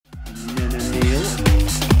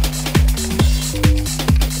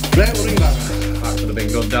Right, we'll ring back. That could have been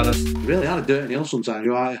good, Darren. Really had a dirty nail sometimes,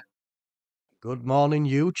 you are. Good morning,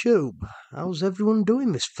 YouTube. How's everyone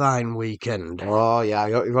doing this fine weekend? Oh, yeah,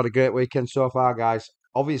 you've had a great weekend so far, guys.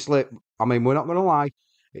 Obviously, I mean, we're not going to lie.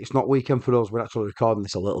 It's not weekend for us. We're actually recording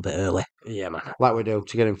this a little bit early. Yeah, man. Like we do,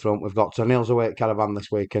 to get in front. We've got Neil's away at Caravan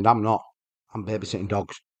this weekend. I'm not. I'm babysitting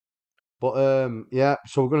dogs. But, yeah,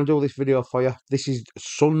 so we're going to do this video for you. This is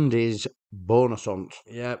Sunday's bonus hunt.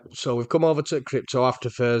 Yeah, so we've come over to Crypto after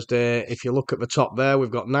Thursday. If you look at the top there,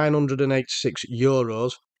 we've got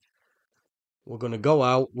 €986. We're going to go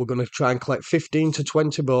out. We're going to try and collect 15 to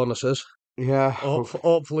 20 bonuses. Yeah.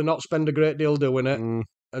 Hopefully not spend a great deal doing it.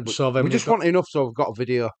 And so then we just want enough so we've got a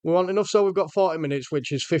video. We want enough so we've got 40 minutes,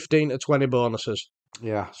 which is 15 to 20 bonuses.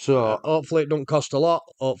 Yeah, so... hopefully it don't cost a lot.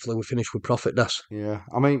 Hopefully we finish with profit, Das. Yeah,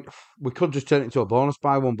 I mean, we could just turn it into a bonus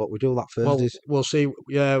buy one, but we do that Thursdays. Well, we'll see.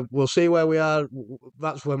 Yeah, we'll see where we are.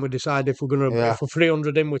 That's when we decide if we're going to... If we're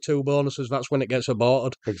 300 in with 2 bonuses, that's when it gets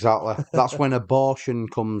aborted. Exactly. That's when abortion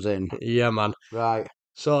comes in. Yeah, man. Right.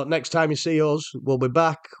 So next time you see us, we'll be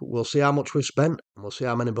back. We'll see how much we've spent, and we'll see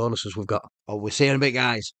how many bonuses we've got. Oh, we'll see you in a bit,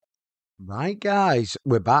 guys. Right, guys,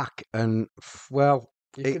 we're back, and, well...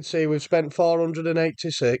 You can see we've spent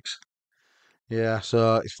 486. Yeah,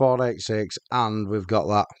 so it's 486, and we've got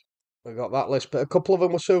that. We've got that list, but a couple of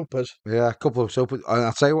them were supers. Yeah, a couple of supers. And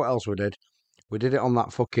I'll tell you what else we did. We did it on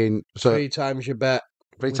that fucking... So 3 times your bet.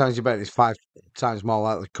 3 times your bet is 5 times more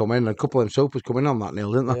likely to come in. And a couple of them supers come in on that,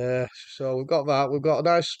 Neil, didn't they? Yeah, so we've got that. We've got a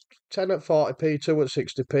nice 10 at 40p, 2 at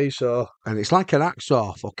 60p, so... And it's like an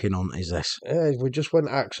hacksaw fucking hunt, is this? Yeah, we just went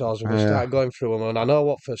hacksaws and we started going through them, and I know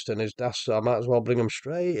what first in is Das, so I might as well bring them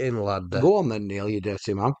straight in, lad. Go on then, Neil, you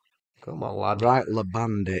dirty man. Come on, lad. Right, Le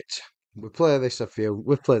Bandit. We play this a few.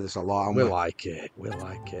 We've played this a lot, haven't we? We like it. We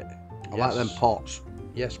like it. I like them pots.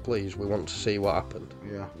 Yes, please. We want to see what happened.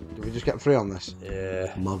 Yeah. Did we just get 3 on this?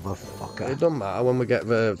 Yeah. Motherfucker. It doesn't matter when we get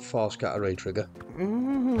the force category trigger.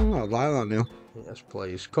 I'd like that, Neil. Yes,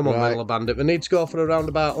 please. Come on, right. Bandit. We need to go for around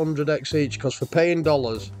about 100x each, because for paying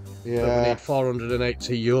dollars, we need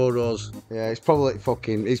 €480. Yeah, it's probably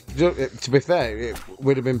fucking... to be fair, it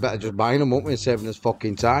would have been better just buying them, wouldn't we, and saving us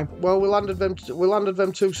fucking time. Well, we landed them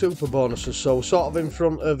 2 super bonuses, so we're sort of in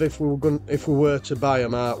front of if we were to buy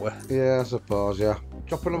them, aren't we? Yeah, I suppose, yeah.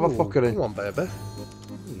 Drop another fucker in. Come on, baby.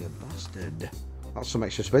 You bastard. That's some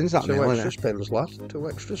extra spins, that, 2 extra spins, lad. 2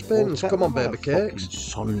 extra spins. Come on, baby cakes.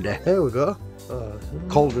 Sunday. Here we go.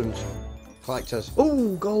 Cauldrons. Collectors.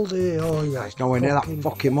 Oh, Goldie. Oh, yeah. He's nowhere near that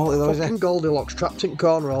fucking multi, though, is he? Fucking Goldilocks trapped in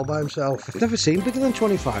corner all by himself. I've never seen bigger than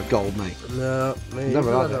 25 gold, mate. No, me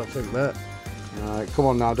never I don't think, mate. Right, come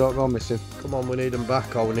on now, don't go missing. Come on, we need them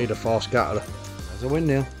back, or we need a force scatterer. There's a win,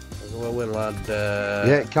 Neil. There's a win, lad.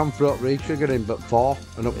 Yeah, it can throw up re-triggering, but 4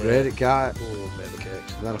 and upgrade it can't. Oh, baby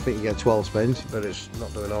cakes. And then I think you get 12 spins. But it's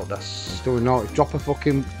not doing all that. It's doing no. Drop on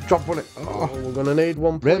it. Oh, we're gonna need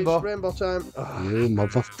one, please. Rainbow time. Oh. You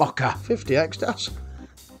motherfucker. 50x, Das.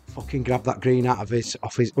 Fucking grab that green hat off his.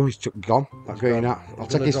 Oh, he's gone. That green hat. I'll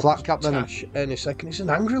take his flat cap then. Any second. He's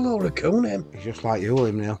an angry little raccoon, him. He's just like you,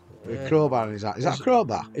 him, Neil. With a crowbar in his hat. Is that a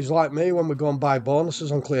crowbar? He's like me when we go and buy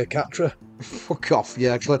bonuses on Cleopatra. Fuck off,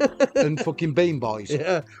 yeah. And fucking Bean Boys.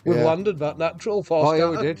 Yeah, we landed that natural force. Oh, yeah,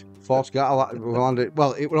 we did. Force scatter. We landed.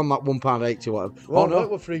 Well, it was on that £1.80 whatever. Well, no,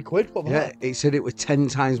 it was £3. What was that? It said it was 10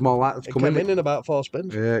 times more likely to come in. It came in about 4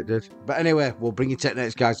 spins. Yeah, it did. But anyway, we'll bring you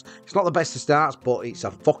techniques, guys. It's not the best of starts, but it's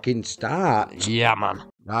a fucking start. Yeah, man.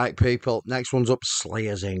 Right, people. Next one's up,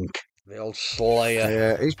 Slayers Inc. The old Slayer.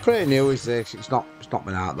 Yeah, it's pretty new, is this? It's not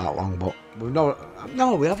been out that long, but we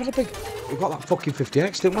have had a big. We got that fucking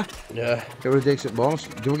 50x, didn't we? Yeah. Get a decent bonus.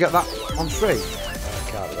 Did we get that on stream? I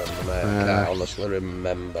can't remember, mate. I can't honestly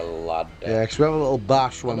remember, lad. Yeah, because we have a little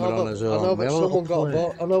bash when we're on his own. I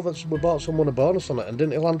know that we bought someone a bonus on it, and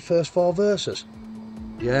didn't it land first 4 verses?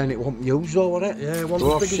 Yeah, and it wasn't used though, was it? Yeah, it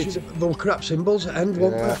wasn't as big as there were crap symbols at the end,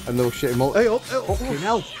 weren't there? And they were shitty multi. Hey up, fucking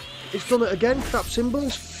hell. He's done it again, crap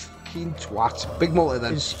symbols. Twat. Big multi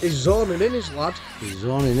then. He's zoning in, his lad. He's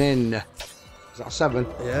zoning in. Is that a 7?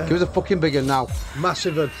 Yeah. Give us a fucking big one now.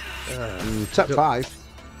 Massive one. Tip 5.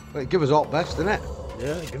 Well, give us all best, innit?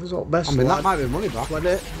 Yeah, give us all best. I mean, that might be money back.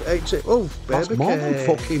 20, 80. Oh, baby. That's more than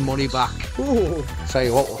fucking money back. Ooh. Tell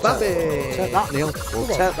you what, we'll take that, Neil. We'll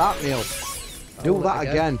take that, Neil. Do that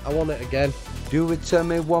again. I want it again. Do it to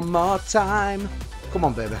me one more time. Come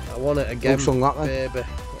on, baby. I want it again. Who sung that then? Baby.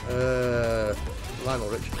 Lionel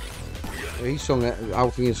Rich. He sung it. I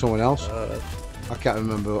was thinking someone else. I can't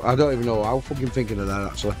remember. I don't even know. I was fucking thinking of that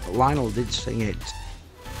actually. But Lionel did sing it.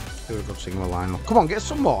 Do a good single line. Come on, get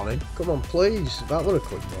some more in. Come on, please. That was a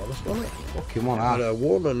quick bonus, wasn't it? Fucking one Got a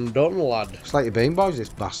one and done, lad. It's like your bean boys, this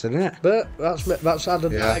bastard, isn't it? But that's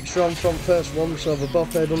added that extra on from first one, so they've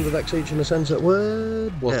both paid 100x each in a sense at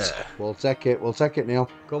word. We'll take it, Neil.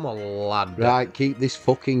 Come on, lad. Right, keep this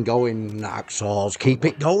fucking going, Naxos. Keep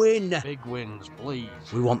it going. Big wins, please.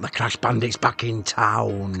 We want the Crash Bandits back in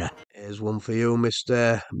town. Here's one for you,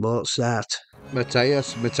 Mr. Mozart.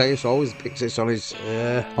 Mateus always picks this on his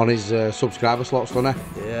subscriber slots, doesn't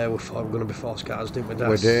he? Yeah, we thought we were going to be four scars, didn't we, Dad?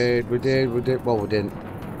 We did. Well, we didn't.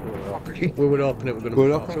 We were hoping it was going to be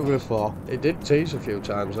We're hoping it was four. It did tease a few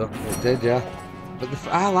times, though. It did, yeah. But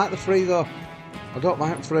I like the three, though. I don't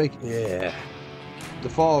like the three. Yeah. The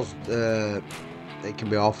fours, it can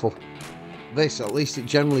be awful. This, at least, it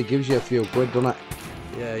generally gives you a few quid, doesn't it?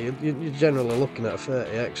 Yeah, you're generally looking at a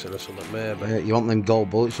 30x or something, maybe. You want them gold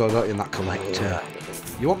bullets, so don't you, in that collector? Yeah.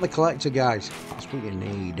 You want the collector, guys. That's what you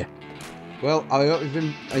need. Well, I hope you've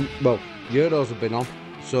been... Euros have been on.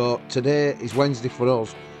 So, today is Wednesday for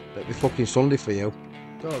us. It'll be fucking Sunday for you.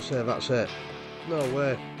 Don't say that's it. No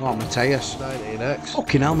way. Oh, Mateus. 19x.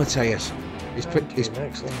 Fucking hell, Mateus.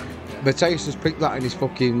 Mateus has picked that in his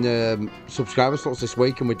fucking subscriber slots this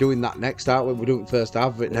week, and we're doing that next, aren't we? We're doing the first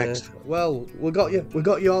half of it next. Well, we got a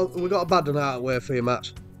bad one out of the way for you,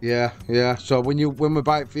 Matt. Yeah. So when we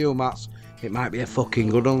buy it for you, Matt, it might be a fucking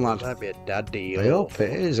good one, lad. It might be a dad deal. I hope it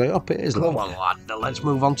is. Come on, lad. Let's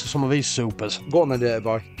move on to some of these supers. Go on then, dirty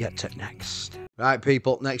boy. Get to next. Right,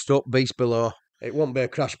 people. Next up, Beast Below. It won't be a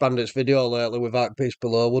Crash Bandits video lately without Beast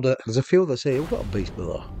Below, would it? There's a few that say, we've got a Beast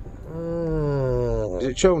Below. Is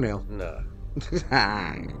it true, Neil? No.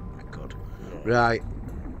 Good. Right.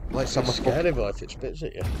 Let's have a scary boy if it spits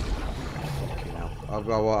at you. Fucking hell. I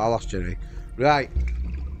lost Jenny. Right.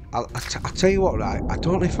 I'll tell you what, right? I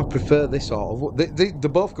don't know if I prefer this sort of... They're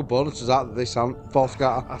both good bonuses, aren't they, this and False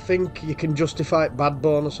Scatter? I think you can justify bad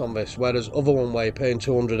bonus on this, whereas other one where you're paying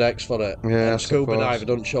 200x for it, and Scuba Diver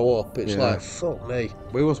doesn't show up, it's like, fuck me.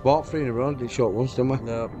 We once bought 3 in a row, didn't show up once, didn't we?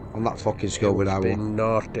 No. On that fucking Scuba Diver one.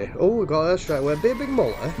 Naughty. Oh, we got her straight away. Be a big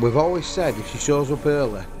multi. We've always said if she shows up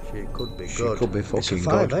early, she could be good. She could be fucking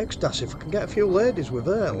good. It's a 5x, Das. If we can get a few ladies with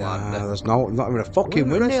her, lad. There's not even a fucking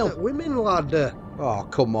win, Neil. Women, lad. Oh,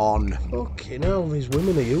 come on. Fucking hell, these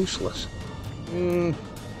women are useless.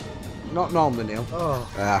 Not normally, Neil.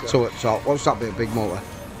 Oh. So what's that be a big multi?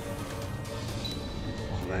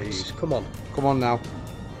 Please, come on. Come on now.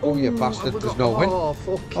 Oh, you bastard, there's no win. Oh,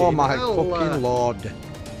 fucking Oh, my hell, fucking lord.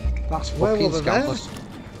 That's fucking scandalous.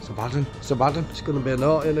 It's a bad one. It's going to be a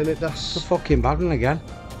naughty, isn't it, Das? It's a fucking bad one again.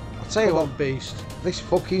 I'll tell you what, Beast. This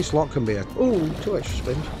fucking slot can be a... Ooh, 2 extra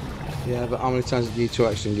spins. Yeah, but how many times did you 2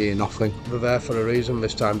 extra and give you nothing? We're there for a reason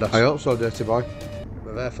this time, Das. I hope so, dirty boy.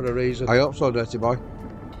 We're there for a reason. I hope so, dirty boy.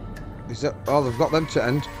 Is that... Oh, they've got them to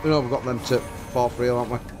end. No, we've got them to 4-3, haven't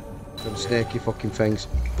we? Them snaky fucking things.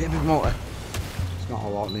 Bit of a motor. It's not a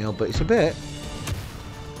lot, Neil, but it's a bit.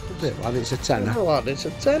 It's a bit, lad. It's a tenner. No, lad, it's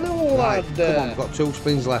a tenner, lad. Come on, we've got 2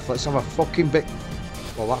 spins left. Let's have a fucking bit...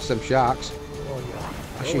 Well, that's them sharks. Oh,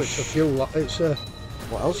 yeah. It's a few... It's a...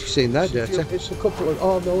 What else you seen there, dirty? It's a couple of...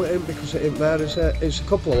 Oh, no, it ain't because it ain't there. It's a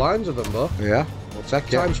couple of lines of them, though. Yeah, we'll take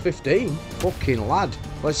it. Times 15. Fucking lad.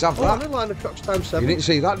 Let's have that. I didn't line of trucks times 7. You didn't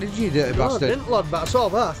see that, did you, dirty bastard? I didn't, lad, but I saw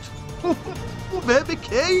that. Oh, baby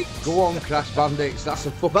key. Go on, Crash Bandits. That's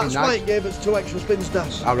a fucking That's why it gave us 2 extra spins,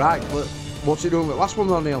 Das. Alright, what's it doing with the last one,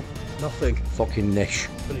 though, Neil? Nothing. Fucking niche.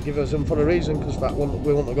 But it gave us them for a reason, because that one,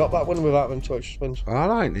 we wouldn't have got that one without them 2 extra spins.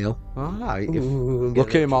 Alright, Neil. Alright.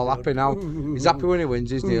 Look at him all happy now. He's happy when he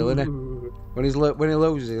wins, isn't he, isn't he? When he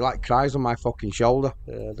loses, he like cries on my fucking shoulder.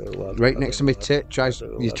 Yeah, I do, lad. Right next to me tit.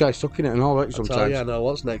 You try sucking it and all that sometimes. Yeah, I know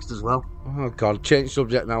what's next as well. Oh God, change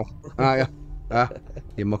subject now.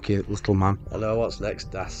 You mucky little man. I know what's next,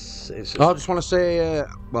 Das. I just want to say,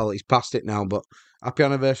 well, he's past it now, but happy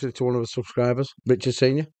anniversary to one of the subscribers, Richard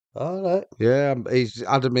Senior. All right. Yeah, he's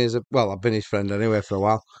added me as a... Well, I've been his friend anyway for a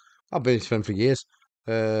while. I've been his friend for years.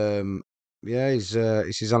 Yeah,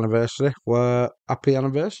 it's his anniversary. Well, happy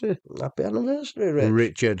anniversary. Happy anniversary, Rich.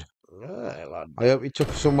 Richard. Right, lad. I hope you took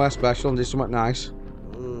her somewhere special and did something nice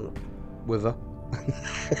with her.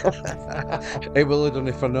 He will have done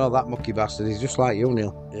if I know that mucky bastard. He's just like you,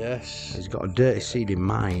 Neil. Yes. He's got a dirty seed in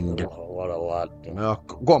mind. Oh, what a lad. Oh,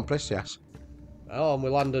 go on, press yes. Oh, and we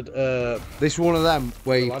landed... This is one of them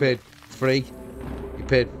where you paid 3. You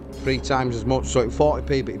paid 3 times as much, so at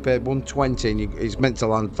 40p, but you paid 120 and he's meant to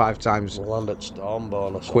land 5 times. We landed Storm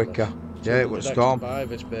bonus. Quicker. Yeah, it was Storm.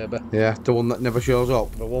 Baby. Yeah, the one that never shows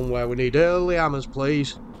up. The one where we need early hammers,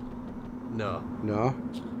 please. No.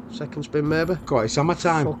 Second spin, maybe? God, it's hammer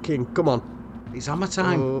time. Fucking, come on. It's hammer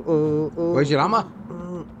time. Where's your hammer?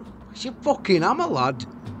 It's your fucking hammer, lad.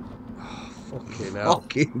 Fucking hell.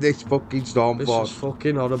 Fucking this fucking storm This force. is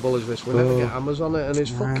fucking horrible as this. We never get hammers on it, and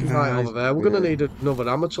it's fucking right over there. We're going to need another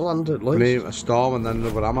hammer to land at least. We need a storm and then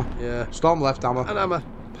another hammer. Yeah. Storm left hammer. An hammer.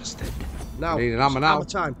 Bastard. Now. We need an hammer now. Hammer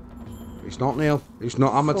time. It's not, Neil. It's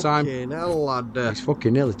not hammer time. Fucking hell, lad. It's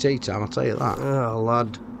fucking nearly tea time, I'll tell you that. Oh,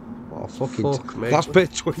 lad. What a fucking... Fuck me. That's been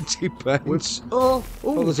 20 pence. Oh,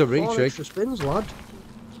 there's a reach. 4 extra spins, lad.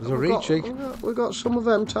 There's a reach. We got some of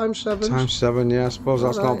them times 7s. Times 7, yeah, I suppose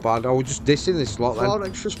that's All not bad. Oh, we're just dissing this slot then. 4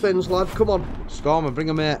 extra spins, lad. Come on. Stormer, bring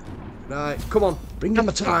a mate. Right, come on. Bring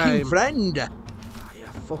hammer a fucking time. friend. Yeah,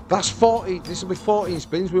 fuck. That's 40. This will be 14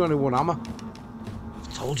 spins with only one hammer.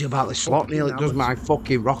 I've told you about this slot, Neil. It does my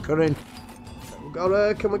fucking rocker in.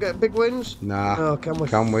 Can we get big wins? Nah. Oh, can we?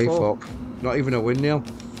 Can we? Fuck. Not even a win, Neil.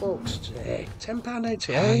 Fuck's sake. £10.88.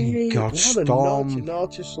 Thank God, what Storm. a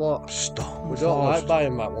naughty slot. Storm. We don't like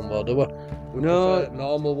buying that one though, do we? We No. prefer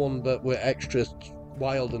normal one, but with extra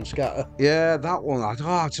wild and scatter. Yeah, that one. I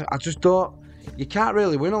just don't. You can't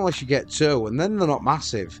really win unless you get 2, and then they're not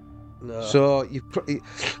massive. No. So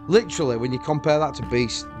literally, when you compare that to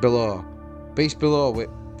Beast Below with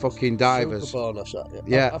fucking divers. Super bonus,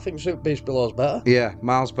 Yeah. I think Super Beast Below's better. Yeah,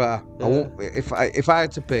 miles better. Yeah. I won't. If I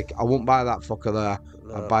had to pick, I wouldn't buy that fucker there.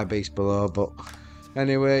 No. I'd buy Beast Below, but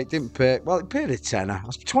anyway, it didn't pay. Well, it paid a tenner.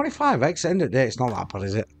 That's 25x. End of the day, it's not that bad,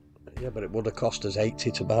 is it? Yeah, but it would have cost us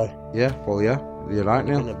 80 to buy. Yeah. Well, yeah. You're right,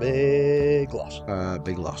 Been Neil. a big loss.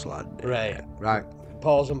 Big loss, lad. Right. Right.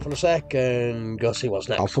 Pause them for a sec and go see what's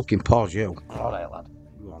next. I'll fucking pause you. All right, lad.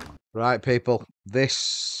 Right, people.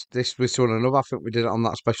 This one another. I think we did it on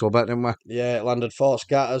that special bet, didn't we? Yeah, it landed 4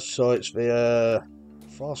 scatters, so it's the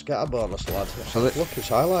 4 scatter bonus, lad. So Look, it's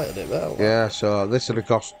highlighted it there. Yeah. So this would have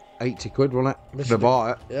cost 80 quid, wouldn't it? This If they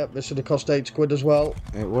bought it. Yeah, this would have cost 80 quid as well.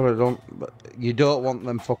 It would have done. But you don't want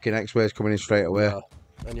them fucking X-ways coming in straight away. No.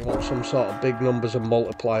 And you want some sort of big numbers and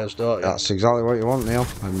multipliers, don't you? That's exactly what you want, Neil.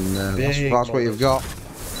 And that's what you've got.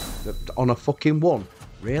 On a fucking 1.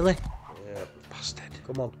 Really? Yeah. Bastard.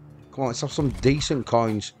 Come on. Come on, let's have some decent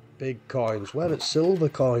coins. Big coins. Where it's silver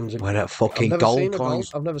coins? Where at fucking gold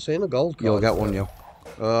coins? I've never seen a gold coin. You'll get one, you.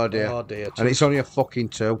 Oh dear. Oh dear. And it's only a fucking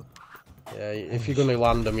 2. Yeah, if you're going to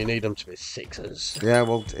land them, you need them to be 6s. Yeah,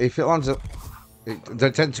 well, if it lands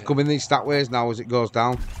they tend to come in these stat ways now as it goes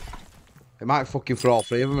down. It might fucking throw all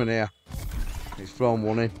 3 of them in here. It's thrown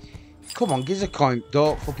 1 in. Come on, give us a coin.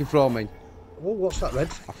 Don't fucking throw me. Oh, what's that red?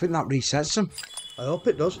 I think that resets them. I hope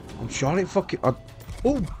it does. I'm sure it fucking...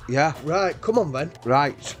 Oh, yeah. right, come on then.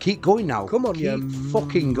 Right, so keep going now. Come on, keep you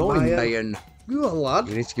fucking going, Maya. man. Go on, lad.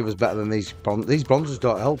 You need to give us better than these bronzes. These bronzes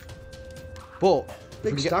don't help. But...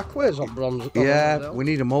 Big stackways on bronze. Yeah, we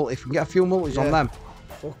need a multi. If we can get a few multis on them.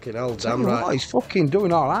 Fucking hell, Tell damn you right. what, he's fucking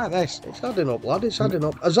doing alright, this. It's adding up, lad, it's adding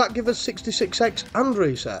up. Has that give us 66x and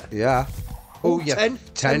reset? Yeah. Oh, yeah.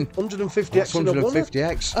 10. 150x That's in a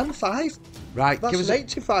 150x. And 5. Right, That's give us an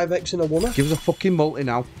 85x in a winner. Give us a fucking multi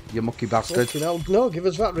now, you mucky bastard. Fucking hell, no, give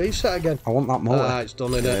us that reset again. I want that multi. Ah, it's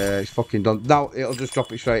done, innit? Yeah, it's fucking done. Now, it'll just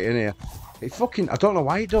drop it straight in here. It fucking... I don't know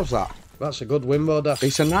why it does that. That's a good win, though, Dash.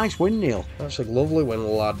 It's a nice win, Neil. That's a lovely win,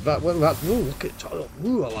 lad. That win, that... Ooh, look at...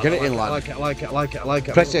 Ooh, I like Get it it, in, lad. I like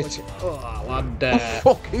it. Press it. Oh, lad.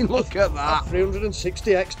 Fucking look at that.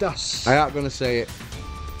 360x, Dash. I ain't going to say it,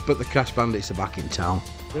 but the Crashbandits are back in town.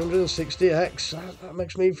 360x. That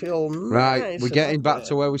makes me feel Right, nice. we're getting back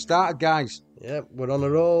to where we started, guys. Yeah, we're on a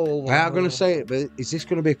roll. I am going to say it, but is this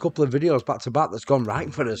going to be a couple of videos back to back that's gone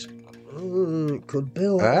right for us? Could be,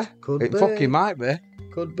 lad. Could It be. fucking might be.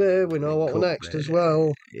 Could be. We know what we're next as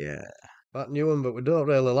well. Yeah. That new one, but we don't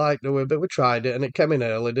really like, do we? But we tried it and it came in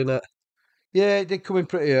early, didn't it? Yeah, it did come in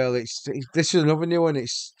pretty early. This is another new one.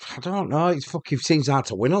 I don't know. It fucking seems hard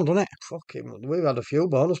to win on, doesn't it? Fucking, we've had a few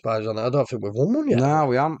bonus buys on it. I don't think we've won one yet. No,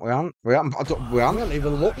 we haven't. We haven't. We haven't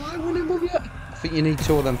even looked like winning one yet. I think you need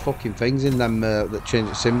 2 of them fucking things in them that change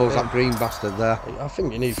the symbols. Yeah. That green bastard there. I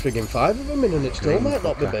think you need frigging 5 of them in and it still Green might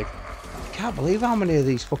not be fucker. big. I can't believe how many of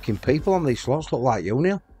these fucking people on these slots look like you,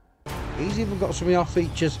 Neil. He's even got some of your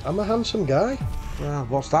features. I'm a handsome guy. Well,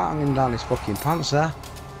 what's that hanging down his fucking pants there?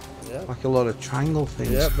 Yeah. Like a lot of triangle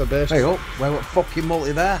things. Yeah, the best. Hey up, where was fucking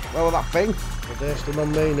multi there? Where was that thing? The best in my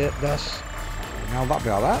mean it, that's... Now that'd be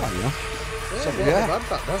alright then, you know. Yeah, what have had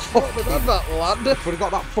that, that's what we've had that, lad. Would have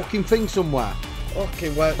got that fucking thing somewhere. Okay,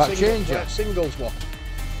 where That change it? singles one.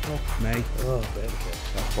 Fuck me. Oh, baby.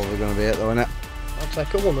 That's probably going to be it though, innit? I'll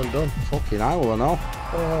take a one and done. Fucking I will know.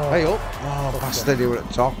 Oh, Hey up. Oh, bastard, he were at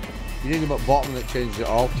the top. You need him at bottom and it changes it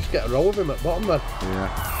all. just get a roll with him at bottom, then.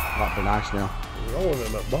 Yeah, that'd be nice now. Roll with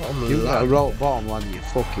him at bottom. You lad. get a roll at bottom when you're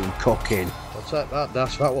fucking cooking. I'll take that,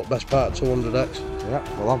 that's that what best part of 200x.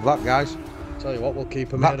 Yeah, we'll have that, guys. Tell you what, we'll keep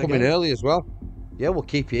them That here coming again. early as well. Yeah, we'll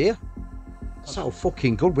keep you here. That's how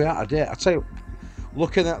fucking good we are today. I tell you,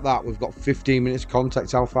 looking at that, we've got 15 minutes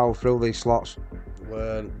contact. How far we're through these slots?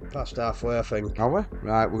 We're past halfway, I think. Are we?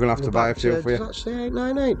 Right, we're going to have to buy a few for you. Does that say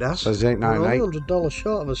 898, Das? Says 898. We're $100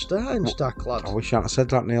 short of a starting stack, lad. I wish I hadn't said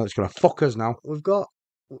that, Neil. It's going to fuck us now. We've got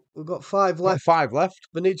 5 Got left. 5 left.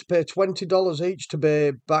 We need to pay $20 each to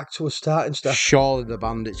be back to a starting stack. Surely the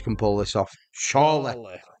bandits can pull this off.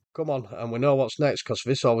 Surely. Come on, and we know what's next, because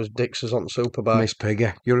this always dicks us on Superbike. Miss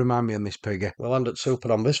Piggy. You remind me of Miss Piggy. We'll end at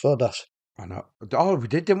Super on this for Das. I know. Oh, we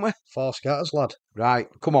did, didn't we? 4 scatters, lad. Right,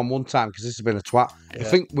 come on, one time, because this has been a twat. Yeah. I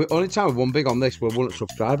think the only time we won big on this, we won at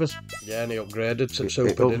subscribers. Yeah, and he upgraded to It Super,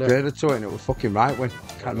 didn't he? upgraded to it, and it was fucking right win.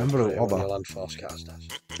 Can't remember who it was, When though. you land 4 scatters, Das.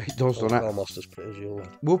 It does, doesn't it? Almost as pretty as you, lad.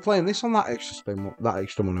 We were playing this on that extra spin, that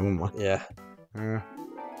extra money, weren't we? Yeah. Yeah.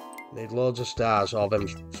 Need loads of stars, or them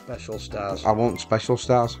special stars. I want special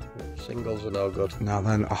stars. Singles are no good. Now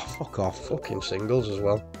then, oh, fuck off. Fucking singles as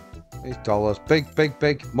well. These dollars. Big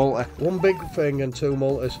multi. One big thing and 2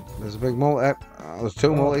 multis. There's a big multi. There's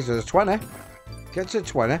 2 multis. There's a 20. Get to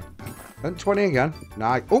 20. And 20 again.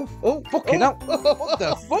 Nice. Oh, fucking hell. What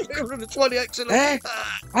the fuck? 120x in Hey,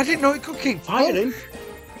 I didn't know it could keep firing.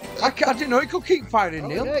 I didn't know it could keep firing,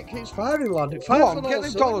 Neil. Yeah, it keeps firing, lad. It Come fires on, on get all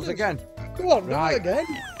them dollars cylinders. again. Come on, do Right. it again.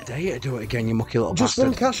 I dare you to do it again, you mucky little Just bastard.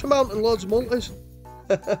 one cash amount and loads of multis.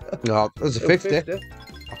 No, there's a 50.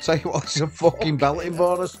 I'll tell you what, it's a fucking belting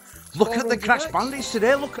bonus. Look at the Crash Bandits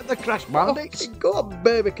today. Look at the Crash Bandits. Go on,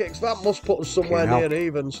 baby kicks. That must put us somewhere Fucking near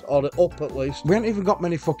evens, or up at least. We haven't even got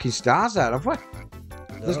many fucking stars there, have we?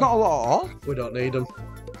 There's not a lot at all. We don't need them.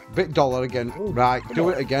 Bit dollar again. Ooh, Right, come do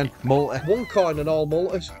on. it again. Multi. One coin and all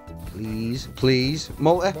multis. Please.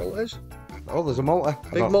 Multi. Multis. Oh, there's a multi.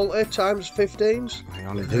 Big multi times 15s. Hang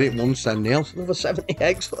on, I did it once then, Neil. Another 70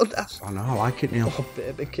 eggs for that. I know, I like it, Neil. Oh,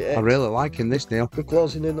 baby kit. I really liking this, Neil. We're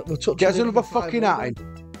closing in. We're touching Get us in another for 5 fucking hat in.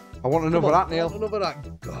 I want another Come on, hat, Neil. Another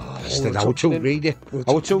hat. God, Bastard, we're I was too touching in- greedy. We're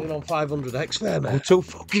I was touching in too, on 500x there, I was mate. too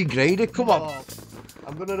fucking greedy. Come on. Oh,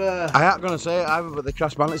 I'm gonna. I ain't gonna say it either, but the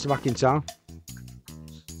Crash Bandits are back in town.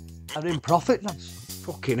 I'm in profit now.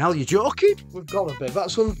 Fucking hell, you joking? We've got to be.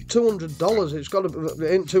 That's $200. It's got to be.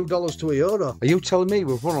 It ain't $2 to a euro. Are you telling me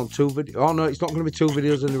we've run on 2 videos? Oh no, it's not going to be 2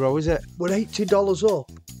 videos in a row, is it? We're $80 up.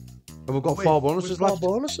 And we've got 4 bonuses Four left.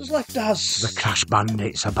 bonuses left, Daz. The Crash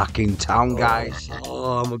Bandits are back in town, guys.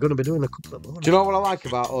 Oh, and we're going to be doing a couple of bonuses. Do you know what I like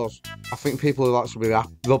about us? I think people will actually be happy,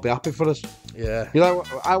 they'll be happy for us. Yeah. You know,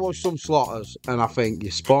 I watch some slaughters and I think, you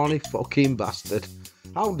spawny fucking bastard.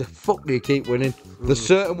 How the fuck do you keep winning? There's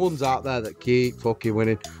certain ones out there that keep fucking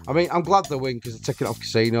winning. I mean, I'm glad they win because they're taking off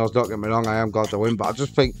casinos. Don't get me wrong, I am glad they win, but I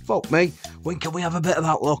just think, fuck me, when can we have a bit of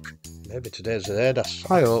that luck? Maybe today's the day, Daz.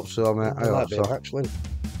 I hope so, mate. I Might hope be so. a max win.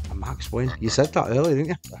 A max win. You said that earlier, didn't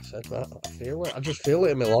you? I said that. I feel it. I just feel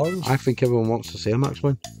it in my loins. I think everyone wants to see a max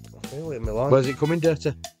win. I feel it in my loins. Where's it coming,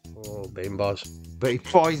 Dirty? Oh, Bean Boys. Bean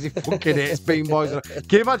Boys, he fucking hates Bean Boys. Can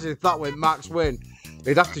you imagine if that went max win?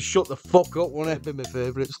 He'd have to shut the fuck up, wouldn't It'd be my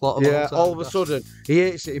favourite slot of Yeah, all time. all of a sudden, he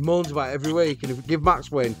hates it, he moans about it every week, and if we give Max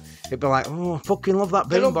win, he'd be like, oh, I fucking love that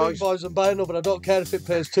Get Bean on Boys. Bean Boys and buy another. I don't care if it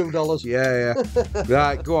pays $2. Yeah.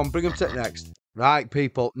 Right, go on, bring him to next. Right,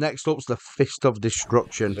 people, next up's the Fist of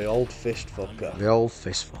Destruction. The old fist fucker. The old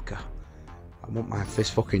fist fucker. I want my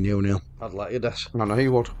fist fucking you, Neil. I'd let you, Des. I know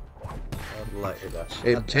you would. I'd let you, Des.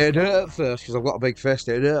 It'd hurt at first, because I've got a big fist,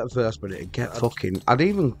 it'd hurt at first, but it'd get fucking... I'd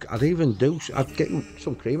get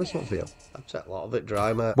some cream or something for you. I'd take a lot of it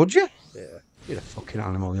dry, mate. Would you? Yeah. You're a fucking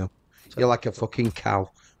animal, you. You're like a fucking cow.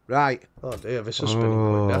 Right. Oh dear, this is spinning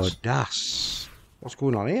quick, Oh, Des. Das. What's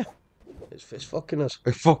going on here? It's fist fucking us.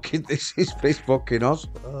 This is fist fucking us.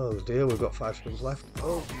 Oh dear, we've got 5 spins left.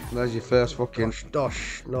 Oh, There's your first fucking...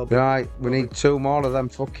 dosh. No, but Right, we need 2 more of them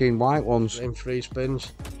fucking white ones. in 3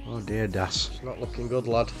 spins. Oh dear, Das. It's not looking good,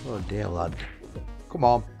 lad. Oh dear, lad. Come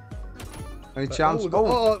on. Any chance? I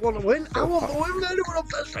want to win. I want to win. We're up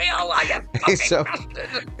to 3 all like it.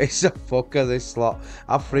 It's a fucker, this slot.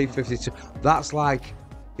 I've 352. That's like...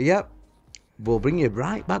 Yep. We'll bring you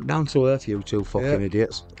right back down to earth, you 2 fucking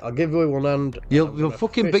idiots. I'll give you one hand. You'll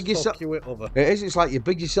fucking big yourself. You with other. It is, it's like you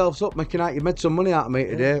big yourselves up making out you made some money out of me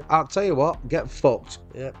today. I'll tell you what, get fucked.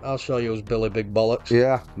 Yeah, I'll show you as Billy Big Bollocks.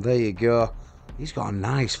 Yeah, there you go. He's got a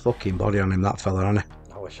nice fucking body on him, that fella, hasn't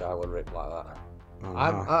he? I wish I would rip like that. Oh,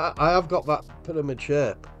 I have got that pyramid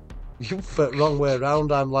shape. You But wrong way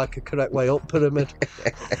around, I'm like a correct way up pyramid.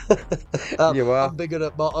 You are. I'm bigger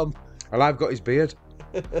at bottom. Well, I've got his beard.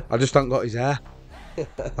 I just haven't got his hair.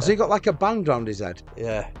 Has he got like a band round his head?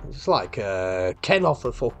 Yeah, it's like Ken off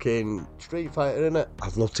a fucking Street Fighter, innit?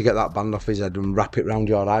 I'd love to get that band off his head and wrap it round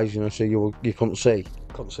your eyes, you know, so you couldn't see.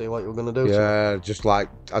 Couldn't see what you were going to do. Yeah, just like,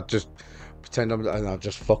 I'd just pretend and I'd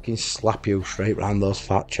just fucking slap you straight round those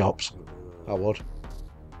fat chops. I would.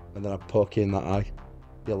 And then I'd poke you in that eye.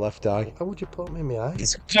 Your left eye. How would you poke me in my eye?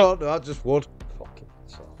 No, I just would. Fucking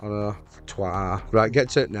I know, twat. Right, get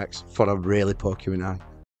to it next before I really poke you in the eye.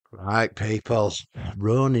 Right, people.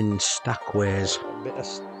 Ronin Stackways. A bit of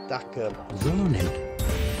stacker.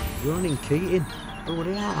 Ronin Keating. Who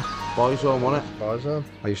they are? Boyzone, wasn't it? Boyzone.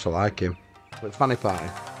 I used to like him. But Fanny Party.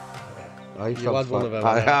 I used to You have had one of them.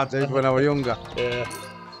 I did when I was younger. Yeah.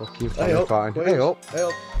 Fucking Fanny Party. Hey up. Hey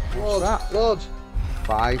up. What's that? Loads.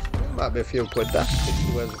 5. Might be a few quid there.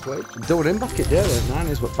 60 ways a quid. Doing him back at day, the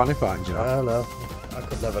 90s, but Fanny Party, you know. I know. I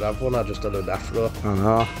could never have one. I just had an afro. I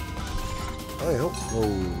know. Hey up. Oh,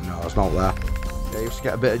 no, it's not there. Yeah, I used to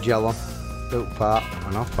get a bit of gel on. Boot part,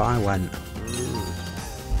 and off I went.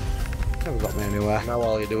 Never got me anywhere. Now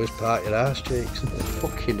all you do is part your arse cheeks.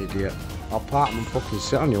 Fucking idiot. I'll part them and fucking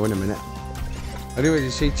sit on you in a minute. Anyway, did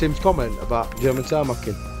you see Tim's comment about German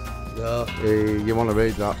tarmacking? No. You want to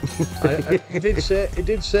read that? He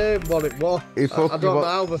did say what it was. I don't know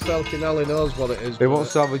how the Falcon Alley knows what it is. He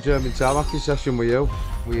wants to have a German tarmacking session with you.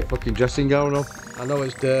 With your fucking dressing gown on. I know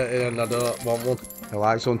it's dirty and I don't want one. I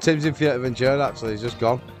like so. Tim's in Fiat Ventura actually, he's just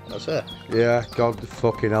gone. That's it. Yeah, God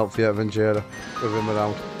fucking help Fiat Ventura with him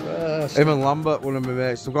around. Him and Lambert, one of my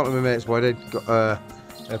mates. I've got to my mate's wedding. Got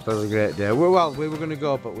a fairly great day. Well, we were going to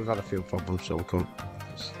go, but we've had a few problems, so we couldn't.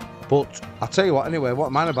 But I'll tell you what, anyway, what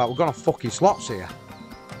am I about? We're going to fucking slots here.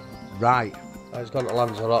 Right. He's gone to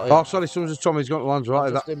Lanzarote. Oh, sorry, someone just told me he's gone to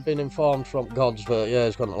Lanzarote. I've just been informed from God's, but yeah,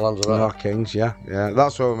 he's gone to Lanzarote. Oh, Kings, yeah,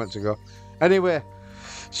 that's where we're meant to go. Anyway,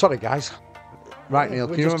 sorry, guys. Right, Neil,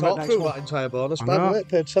 we can you just remember talked next through one? that entire bonus. By the way, it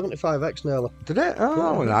paid 75x nearly. Did it?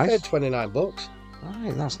 Oh, yeah, nice. Paid $29.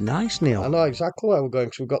 Right, that's nice, Neil. I know exactly where we're going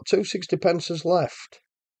because we've got 260 pences left.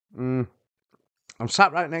 I'm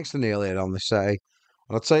sat right next to Neil here on this day, and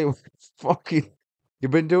I'll tell you, fucking,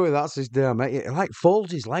 you've been doing that since day I met you. It like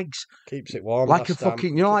folds his legs. Keeps it warm. Like a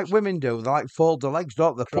fucking, you know, like women do. They like fold their legs,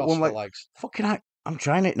 don't they? Put one like legs. Fucking, I'm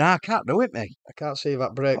trying it now. I can't do it, mate. I can't see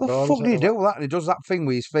that break. What the fuck do you do with that? And he does that thing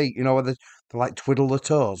with his feet, you know, where they like twiddle the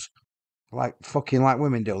toes. Like fucking like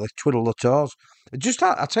women do. They twiddle the toes. Just,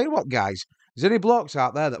 I tell you what, guys. Is there any blokes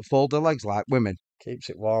out there that fold their legs like women? Keeps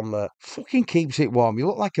it warm, mate. Fucking keeps it warm. You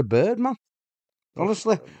look like a bird, man.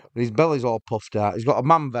 Honestly. And his belly's all puffed out. He's got a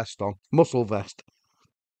man vest on. Muscle vest.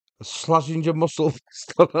 A Slazenger muscle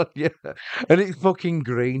vest on, yeah. And it's fucking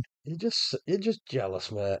green. You're just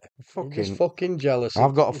jealous, mate. Fucking, you're just fucking jealous.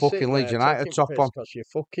 I've got a fucking Leeds United top on. Because you're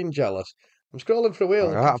fucking jealous. I'm scrolling through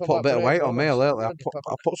wheel. I put a bit of weight on me lately. I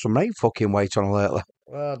put some right fucking weight on lately.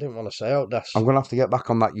 Well, I didn't want to say out, Des. I'm going to have to get back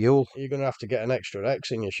on that Yule. You're going to have to get an extra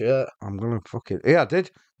X in your shirt. I'm going to fucking... Yeah, I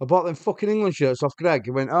did. I bought them fucking England shirts off Greg.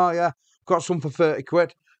 He went, oh yeah, got some for 30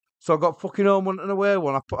 quid. So I got fucking home one and away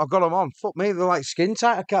one. I got them on. Fuck me, they're like skin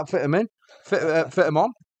tight. I can't fit them in. Fit them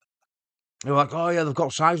on. They're like, oh yeah, they've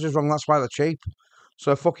got sizes wrong. That's why they're cheap.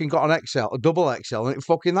 So I fucking got an XL, a double XL, and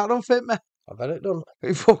that don't fit me. I bet it done.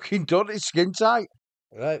 It fucking done. It's skin tight.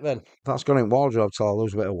 Right then. That's gone in wardrobe till I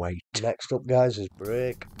lose a bit of weight. Next up, guys, is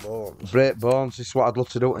break bones. Break bones. This is what I'd love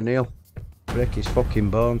to do to Neil. Break his fucking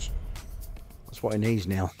bones. That's what he needs,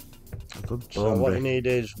 Neil. A good bone So what break. you need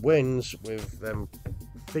is wins with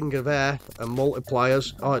finger there and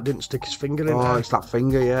multipliers. Oh, it didn't stick his finger in there. Oh, it's that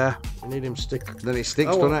finger, yeah. You need him stick. Then it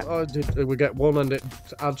sticks, doesn't it? Oh, we get one and it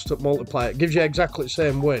adds to multiplier. It gives you exactly the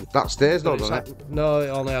same win. That stays, though, doesn't it? No, it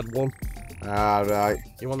only had one. Ah, right.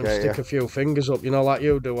 You want him to stick a few fingers up, you know, like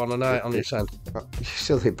you do on a night on your send. You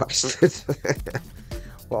silly bastard.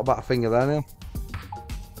 What about a finger there, Neil?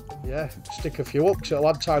 Yeah, stick a few up because it'll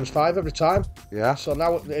add ×5 every time. Yeah. So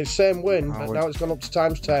now it's same win, but now it's gone up to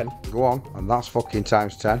 ×10. Go on, and that's fucking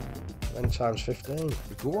 ×10. Then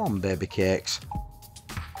 ×15. Go on, baby cakes.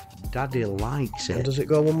 Daddy likes it. And does it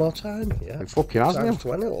go one more time? Yeah. It fucking has, Neil.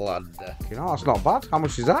 ×20 it'll add. You know, that's not bad. How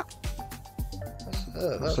much is that?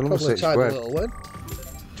 That's another probably a £6. tiny little win.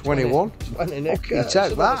 21. 20 Nick. You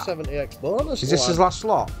take that. 70x bonus. Is this his last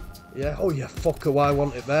slot? Yeah. Oh, you fucker, why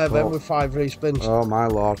want it there then with 5 respins? Oh, my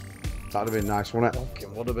lord. That'd have been nice, wouldn't it?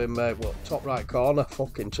 Fucking would have been, mate. What, top right corner?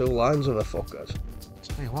 Fucking 2 lines of the fuckers.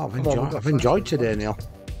 Hey, well, I've enjoyed today, Neil.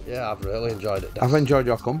 Yeah, I've really enjoyed it, Dan. I've enjoyed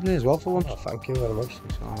your company as well for once. Oh, thank you very much.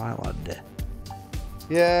 It's alright, lad.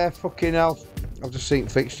 Yeah, fucking hell. I've just seen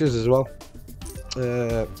fixtures as well.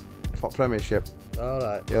 For Premiership.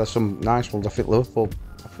 Alright. Yeah, there's some nice ones. I think Liverpool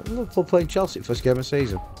playing Chelsea first game of the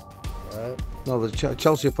season. Right. No,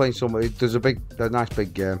 Chelsea are playing somebody. There's a nice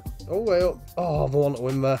big game. Oh, way up. Oh, I want to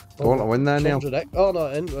win there. I want to win there, Neil. 200x. Oh, no,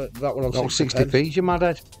 it ain't. That one on 60p, you mad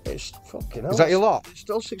head? It's fucking hell. Is that your lot? It's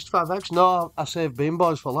still 65x. No, I saved Bean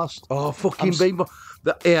Boys for last. Oh, fucking Bean Boy.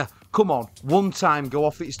 Here, come on. One time, go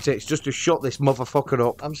off its tits just to shut this motherfucker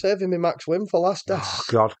up. I'm saving my max win for last, Des. Oh,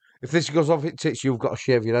 God. If this goes off its tits, you've got to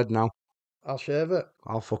shave your head now. I'll shave it.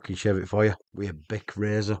 I'll fucking shave it for you with a big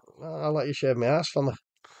razor. I'll let you shave my ass for me.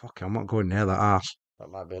 Fuck, I'm not going near that arse. That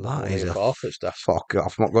might be That is a forfeit, Des. fuck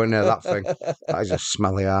off. I'm not going near that thing. That is a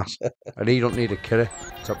smelly ass. And he don't need a curry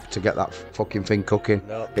to get that fucking thing cooking.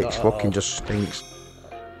 No, It fucking just stinks.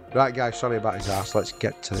 Right, guys, sorry about his ass. Let's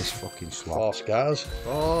get to this fucking slot. 4 scatters.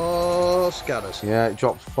 4 scatters. Yeah, it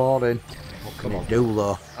drops 4 in. What can it do,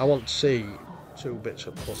 though? I want to see 2 bits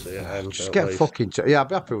of pussy at end. Just get fucking... Yeah, I'd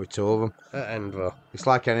be happy with 2 of them. At end, though. It's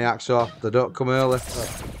like any hacksaw. They don't come early.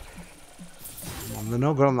 Come on, they're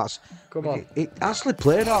not going on that... Come on. It actually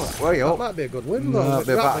played all right. Where you That up? might be a good win, No, though. it'll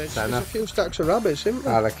be about Rabbits, 10, there's a few stacks of rabbits, isn't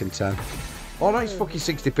there? I reckon 10. Oh, no, it's fucking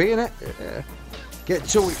 60p, innit? Yeah. Get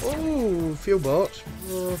to it. Oh, a few boats.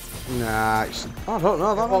 Nah, it's... I don't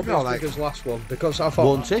know. That might be all as right. big as last one, because I thought...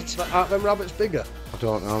 Won't it? Aren't them rabbits bigger? I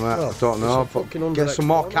don't know, mate. Oh, I don't know. it's a fucking But get 100x some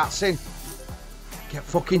more bonus. cats in. Get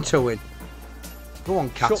fucking 2 in. Go on,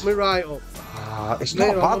 cats. Shut me right up. Ah, it's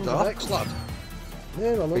not bad, though. Lad.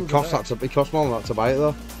 Near on It costs more than that to buy it,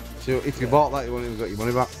 though. So if you bought that, you wouldn't have got your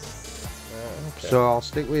money back. Okay. So I'll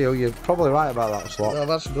stick with you. You're probably right about that slot. No,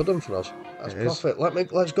 that's a good one for us. That's It is.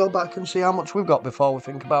 profit. Let's go back and see how much we've got before we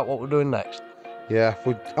think about what we're doing next. Yeah,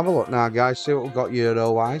 we have a look now, guys. See what we've got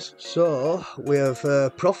euro-wise. So we have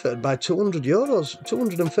profited by €200,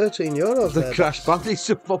 €213. The there. Crashbandits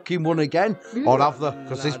have fucking won again. Or have they?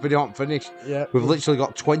 Because this video ain't finished. Yeah, We've literally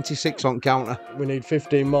got 26 on counter. we need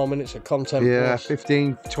 15 more minutes of content. Yeah, plus.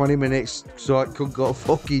 15, 20 minutes. So it could go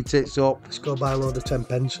fucking tits up. Let's go buy a load of 10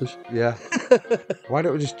 pences. Yeah. Why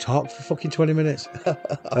don't we just talk for fucking 20 minutes?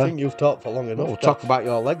 I think you've talked for long enough. We'll talk about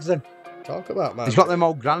your legs then. Talk about, man. He's got them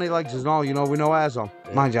old granny legs as well, you know, with no hairs on.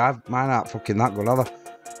 Yeah. Mind you, mine aren't fucking that good, are they?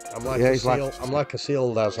 I'm like Yeah, a he's seal. I'm like a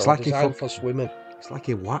seal, Daz. It's I'm like he designed fuck- for swimming. It's like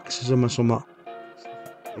he waxes them or something.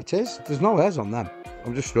 It is. There's no hairs on them.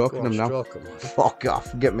 I'm just stroking them now. Stroke 'em, lad. Fuck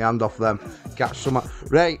off. Get my hand off them. Catch some.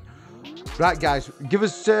 Right, guys. Give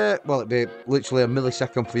us, well, it'd be literally a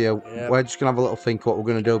millisecond for you. Yeah. We're just going to have a little think what we're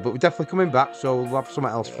going to do. But we're definitely coming back, so we'll have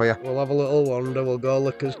something else for you. We'll have a little wander. We'll go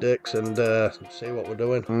lick us dicks and see what we're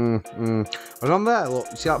doing. And on there, look,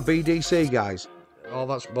 you see that BDC, guys? Oh,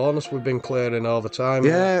 that's bonus we've been clearing all the time.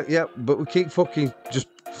 Yeah, but we keep fucking just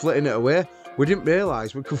flitting it away. We didn't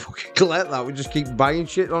realise we could fucking collect that. We just keep buying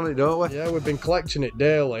shit on it, don't we? Yeah, we've been collecting it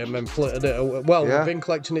daily and then flitted it away. Well, Yeah. we've been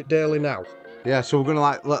collecting it daily now. Yeah, so we're going to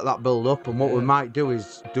like let that build up. And what we Yeah. might do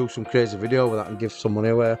is do some crazy video with that and give some money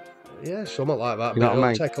away. Yeah, something like that. You know But what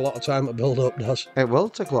I it'll mean? take a lot of time to build up, does. It will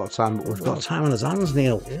take a lot of time, but we've got time on his hands,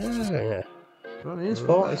 Neil. Yeah. Running his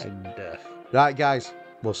 40s. Right. Right, guys,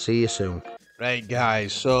 we'll see you soon. Right,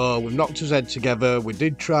 guys, so we've knocked his head together. We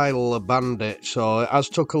did trial a bandit, so it has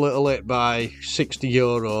took a little hit by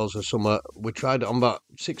 €60 or something. We tried it on about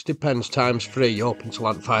 60 pence times 3, hoping to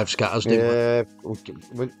land 5 scatters, didn't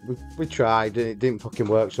we? Yeah, we tried, and it didn't fucking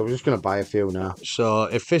work, so we're just going to buy a few now. So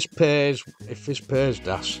if this pays,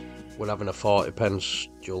 Das, we're having a 40 pence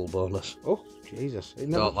dual bonus. Oh, Jesus. It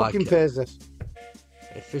never Don't like fucking it. pays this.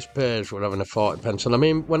 If this pays, we're having a 40 pence. And I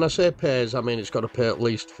mean, when I say pays, I mean it's got to pay at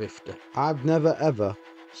least 50. I've never, ever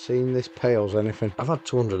seen this pay us anything. I've had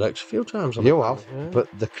 200x a few times. on You the have, yeah. but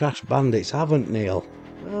the Crashbandits haven't, Neil.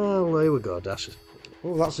 Oh, well, here we go, Das.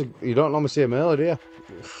 Oh, you don't normally see him early, do you?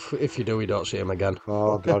 If you do, you don't see him again.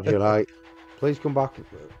 Oh, God, you're right. Please come back.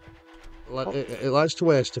 It likes to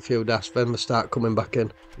waste a few, Das, then they start coming back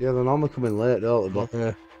in. Yeah, they're normally coming late, don't they? But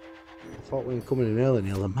Yeah. I thought we were coming in early,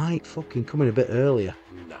 Neil. They might fucking come in a bit earlier.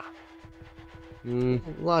 Nah.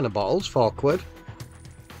 Line of bottles, £4.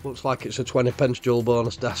 Looks like it's a 20 pence dual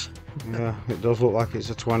bonus, Das. Yeah, it does look like it's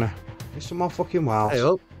a 20. Get some more fucking wows. Hey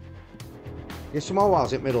up. Get some more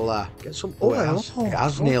wows in middle there. Get some. Oh, it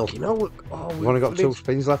has, Neil. You know, look. Oh, We've only got 2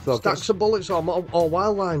 spins left though. Stacks of bullets or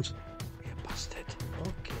wild lines. You bastard.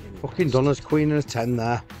 Okay. Fucking done us, queen and a 10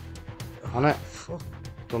 there. On it. Fuck.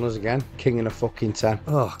 Done us again. King and a fucking 10.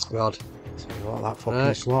 Oh, God. Tell you what, that fucking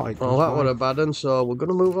Right. slot. Well, that was a bad one, so we're going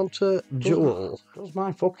to move on to Duel. Does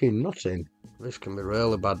my fucking nutting? This can be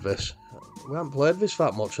really bad, this. We haven't played this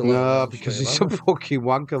that much. No, because it's a fucking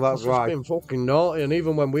wanker, that's It's why. been fucking naughty, and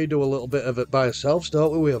even when we do a little bit of it by ourselves,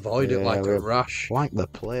 don't we? We avoid it Yeah, like we- a rash. Like the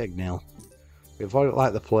plague, Neil. We avoid it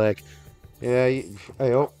like the plague. Yeah,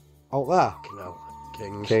 hey up. Out there. No,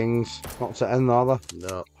 kings. Kings. Not to end, are they?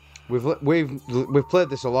 No. We've played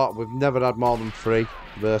this a lot. We've never had more than 3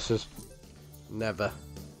 versus. Never.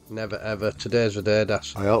 Never ever. Today's the day,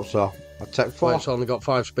 Das. I hope so. I'd take 4. Well, it's only got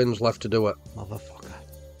 5 spins left to do it. Motherfucker.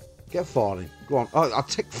 Get 4 in. Go on. Oh, I'd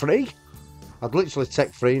take 3. I'd literally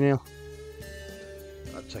take 3, Neil.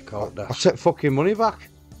 I'd take out, Das. I'd take fucking money back.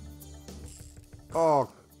 Oh,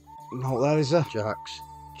 no, there is a Jacks.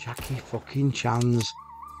 Jackie fucking Chans.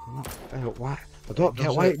 Why? I don't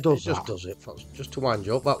get why it does that. It just does it. Just to wind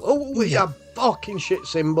you up. Oh, we have fucking shit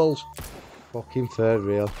symbols. Fucking third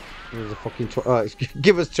reel. There's a fucking...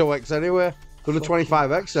 give us 2x anyway. Got a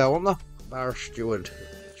 25x there, wasn't there? Bar steward.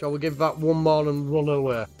 Shall we give that one more and run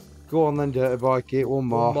away? Go on then, dirty boy. Keep one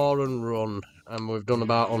more. One more and run. And we've done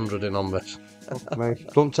about 100 in on this.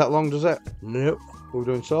 Don't take long, does it? Nope. We're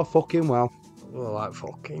doing so fucking well. We're like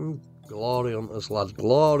fucking glory hunters, lads.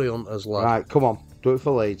 Glory hunters, lads. Right, come on. Do it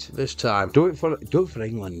for Leeds. This time. Do it for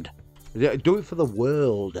England. Do it for the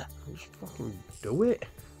world. Just fucking do it.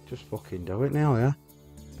 Just fucking do it now, yeah?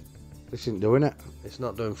 This isn't doing it. It's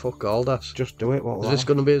not doing fuck all, Das. Just do it. Is this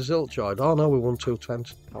going to be a zilchoid? Oh no, we won 2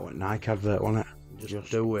 pence. That went Nike advert, wasn't it?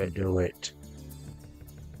 Just do it. Do it.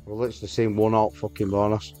 Well, literally seen 1 alt fucking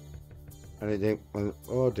bonus. And it didn't.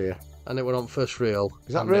 Oh dear. And it went on first reel.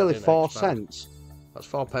 Is that really 4 cents? That's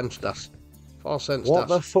 4 pence, Das. 4 cents, What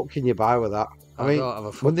Das. the fuck can you buy with that? I mean, don't have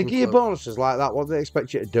a when they give you clue. bonuses like that, what do they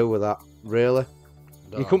expect you to do with that? Really?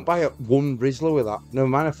 You couldn't buy 1 Rizzler with that. Never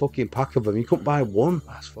mind a fucking pack of them. You couldn't buy 1.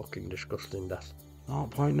 That's fucking disgusting, Das.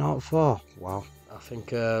 0.04. Wow. I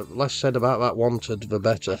think less said about that wanted, the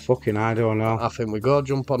better. Fucking I don't know. I think we go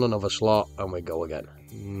jump on another slot and we go again.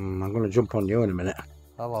 I'm going to jump on you in a minute.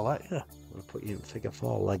 I'll let you. I'm going to put you in figure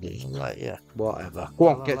 4 leggies. I'll let you. Whatever. Go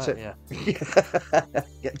on, get it.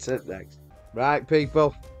 Get to it next. Right,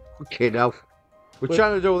 people. Fucking hell. We're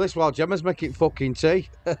trying to do this while Gemma's making fucking tea.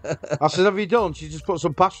 I said, have you done? She just put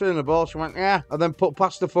some pasta in a bowl. She went, yeah. And then put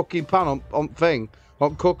past the fucking pan on cooking.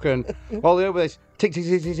 All the over this. Tick, tick,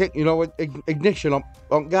 tick, tick, tick. You know, with ignition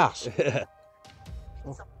on gas.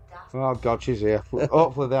 Oh, God, she's here.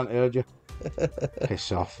 Hopefully they haven't heard you.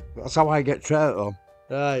 Piss off. That's how I get treated on.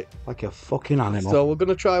 Right. Like a fucking animal. So we're going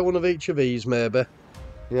to try one of each of these, maybe.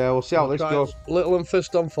 Yeah, we'll see how this goes. Little and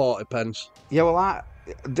first on 40 pence. Yeah, well,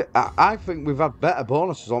 I think we've had better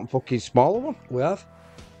bonuses on fucking smaller one. We have?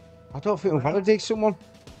 I don't think we've had a decent one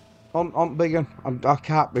on big one. I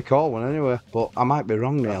can't recall one anyway, but I might be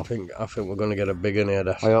wrong now. I think we're going to get a big one here,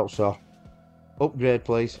 Das. I hope so. Upgrade,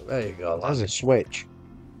 please. There you go, There's a switch.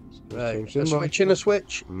 Right, a switch in a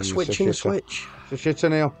switch. A switch in a switch. It's a shit,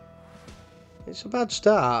 Neil. It's a bad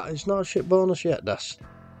start. It's not a shit bonus yet, Das.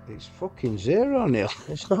 It's fucking 0, Neil.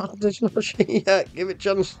 It's not. There's no shit yet. Give it a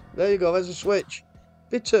chance. There you go. There's a switch.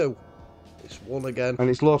 Be 2. It's 1 again. And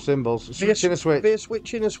it's low symbols. A switch in a switch. Be a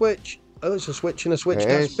switch in a switch. Oh, it's a switch in a switch. It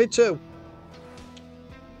That's is. Be 2.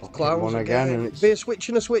 Clowns 1 again. And it's... Be a switch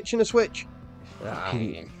in a switch in a switch.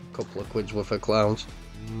 Couple of quid's worth of clowns.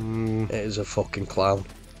 It is a fucking clown.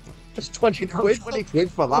 It's 20 quid. 20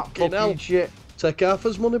 quid for that fucking shit. Take half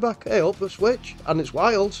his money back. Hey up, the switch. And it's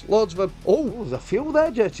wilds. Loads of them. Oh, there's a few there,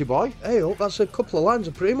 dirty boy. Hey up, that's a couple of lines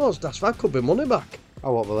of primos. That could be money back. I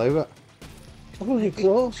won't believe it. Only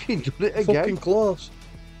close. Fucking done it again. Fucking close.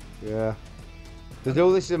 Yeah. They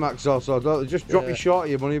do this in Max also, don't they? Just drop you short of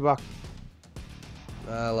your money back.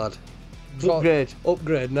 Ah, lad. Upgrade.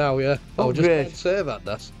 Upgrade now, yeah. Oh, just can't say that,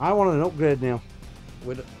 Das. I want an upgrade now.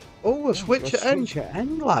 Oh, a switch at end. Switch at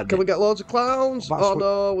end, lad. Can we get loads of clowns? Oh,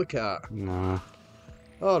 no, we can't. Nah.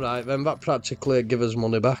 Alright, then that practically give us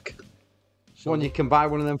money back. So when you can buy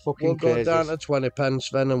one of them fucking We'll go crazies. down to 20 pence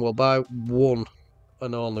then and we'll buy 1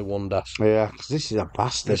 and only 1, Das. Yeah, because this is a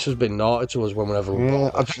bastard. This has been naughty to us whenever we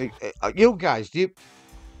bought it. You guys, do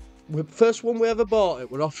you... First one we ever bought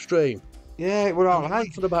it, we're off stream. Yeah, we're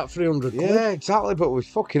alright. For about 300 quid. Yeah, exactly, but we're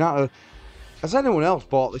fucking out of... Has anyone else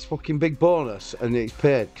bought this fucking big bonus and it's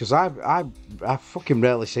paid? Because I've fucking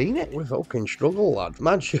rarely seen it. We fucking struggle, lad.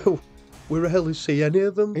 Man, we rarely see any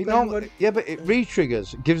of them. Yeah, but it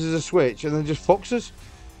re-triggers, gives us a switch, and then just fucks us.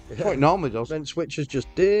 That's what it normally does. Then switches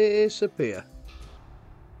just disappear.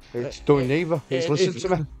 It's doing neither. It's listened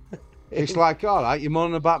to me. It's like, alright, you're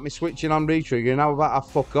moaning about me switching on re-triggering, how about I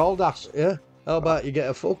fuck all das? Yeah. How about you get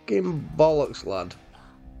a fucking bollocks, lad?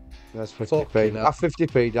 That's 50p. That's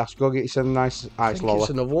 50p, Das. Go get you some nice ice loller. It's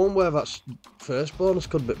another one where that first bonus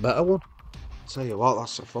could be a better one. Tell you what,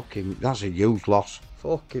 that's a huge loss.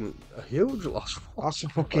 Fucking a huge loss. That's a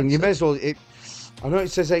fucking, you may as well, I know it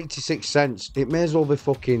says 86 cents, it may as well be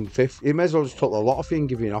fucking 50, it may as well just take a lot of you and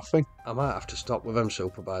give you nothing. I might have to stop with them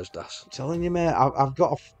supervised, Das. I'm telling you, mate, I've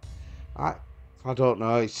got I don't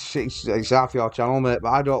know, it's half your channel, mate,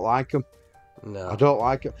 but I don't like them. No. I don't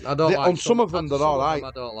like it. I don't like on some of them, they're all right.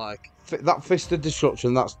 I don't like. That Fist of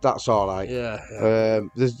Destruction, that's all right. Yeah.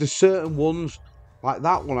 There's certain ones like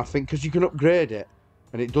that one, I think, because you can upgrade it,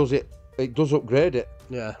 and it does upgrade it.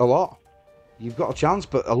 Yeah. A lot. You've got a chance,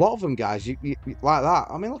 but a lot of them, guys, you like that.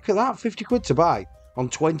 I mean, look at that, 50 quid to buy on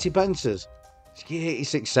 20 pences. It's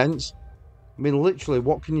 86 cents. I mean, literally,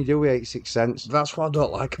 what can you do with 86 cents? That's what I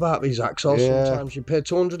don't like about these Axos. Yeah. Sometimes you pay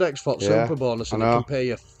 200 X for super bonus and they can pay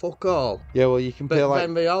you fuck all. Yeah, well, you can pay But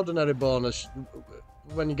then the ordinary bonus,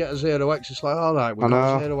 when you get a 0x, it's like, all right, we've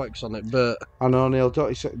got a 0x on it, but... I know, Neil,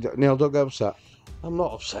 don't get upset. I'm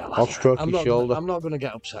not upset, lad. I'll stroke your shoulder. I'm not going to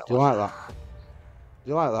get upset, Do you like that? Do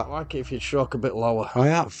you like that? I like it if you'd stroke a bit lower. I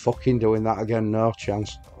ain't fucking doing that again, no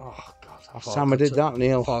chance. Oh, God. Last time I did that,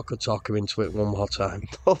 Neil. I thought I could talk him into it one more time.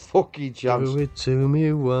 No fucking chance. Do it to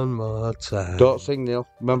me one more time. Don't sing, Neil.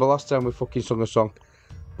 Remember last time we fucking sung a song?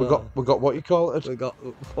 We got what you call it? We got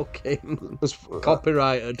fucking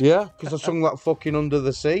copyrighted. Yeah, because I sung that fucking Under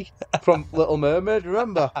the Sea from Little Mermaid,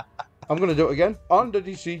 remember? I'm going to do it again. Under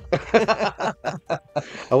the Sea. I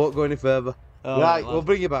won't go any further. Right, we'll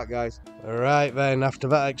bring you back, guys. Right then, after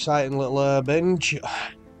that exciting little binge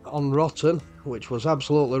on Rotten, which was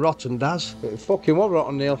absolutely rotten, Daz. It fucking was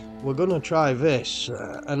rotten, Neil. We're going to try this,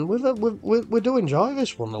 and we do enjoy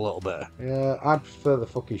this one a little bit. Yeah, I prefer the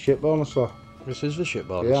fucking shit bonus, though. This is the shit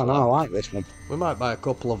bonus. Yeah, I like this one. We might buy a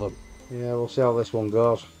couple of them. Yeah, we'll see how this one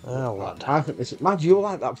goes. Oh, lad. I think this... Man, you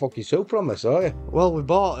like that fucking super on this, don't you? Well, we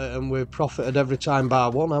bought it and we've profited every time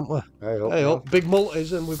bar one, haven't we? Hey up. Big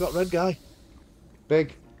multis and we've got red guy.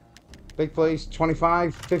 Big please.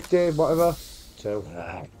 25, 50, whatever. 2.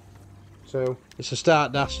 2. It's a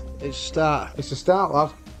start, Das. It's a start. It's a start,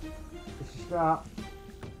 lad. It's a start.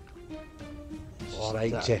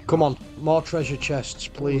 It's 80. Come on, more treasure chests,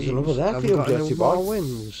 please. There's another there Have for we you, got dirty any boy. more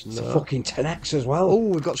wins? It's No. a fucking 10x as well. Oh,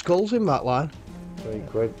 we've got skulls in that line. 3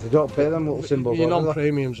 quid. They don't pay them little symbols. Your do they?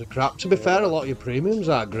 non-premiums are crap. To be fair, a lot of your premiums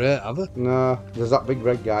are great, have they? No, there's that big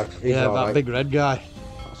red guy. He's Yeah, all that right. big red guy.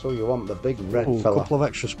 That's all you want, the big red Ooh, a fella. couple of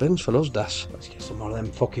extra spins for us, Das. Let's get some more of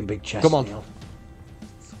them fucking big chests. Come on. Neil.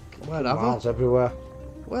 Where have Miles everywhere.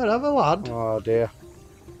 Where have lad? Oh dear.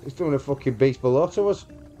 He's doing a fucking beast below to us.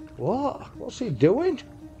 What? What's he doing?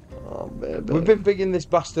 Oh, baby. We've been bigging this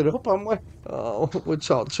bastard up, haven't we? Oh, we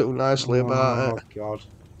talked too nicely about it. Oh god.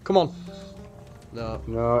 Come on. No.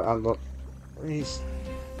 No, I'm not.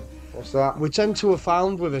 What's that? We tend to have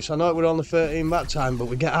found with this, I know it were only 13 that time, but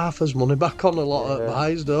we get half as money back on a lot of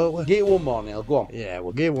buys, don't we? Get it one more, Neil. Go on. Yeah,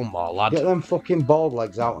 we'll give one more, lad. Get them fucking bald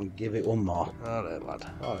legs out and give it one more. Alright, lad.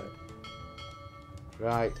 Alright.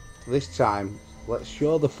 Right. This time, let's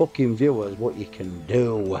show the fucking viewers what you can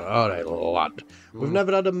do. Alright, lad. We've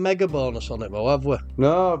never had a mega bonus on it, though, have we?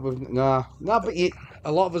 No, no, but you.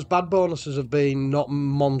 A lot of us bad bonuses have been not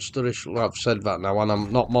monsterish. Well, I've said that now, and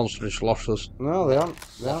I'm not monsterish losses. No, they aren't.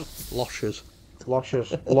 They aren't. Loshers. Loshers.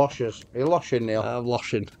 Loshers. Are you loshing, Neil? I'm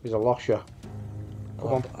loshing. He's a losher.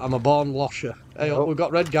 Come on. I'm a born losher. Hey, Oh. we've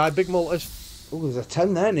got red guy, big multis. Oh, there's a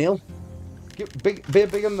 10 there, Neil. Be a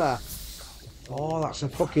big one there. Oh, that's a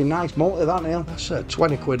fucking nice multi, that, Neil. That's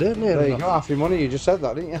 20 quid, isn't it? There you go, half your money. You just said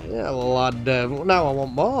that, didn't you? Yeah, well, lad, now I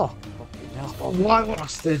want more. Why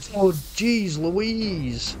bastard? Oh, jeez,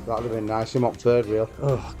 Louise. That'd have been nice. Him up third reel.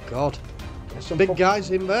 Oh, God. Some Big guys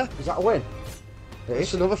in there. Is that a win?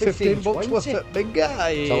 It's another 15 bucks worth of big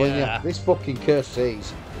guy. Telling you, this fucking cursed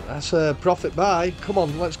seas. That's a profit buy. Come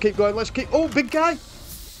on, let's keep going. Let's keep. Oh, big guy.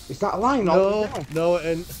 Is that a line? No, it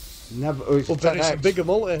ain't. Never. Oh, it's Oh, but it's a 10x. bigger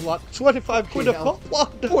multi, like 25 quid a hell. pop,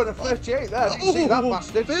 lad. Oh, and a 38 there. Did you see that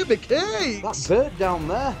bastard? Baby cakes. That bird down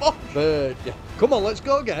there. Oh. Bird. Come on, let's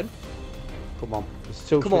go again. Come on. There's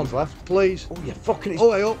 2 Come on, spins left. please. Oh, you fucking.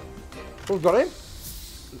 Oh, hey up. We've got him.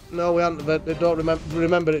 No, we haven't. They don't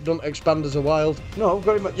remember it doesn't expand as a wild. No, we've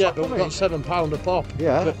got him at Yeah, top, but we've haven't got £7 a pop.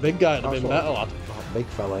 Yeah. But big guy would have That's been what- better, lad. we? Oh, big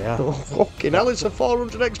fella, yeah. Oh, fucking hell, it's a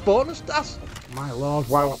 400x bonus, that's. My lord,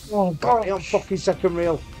 wow. Oh, Got it on fucking second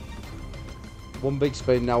reel. One big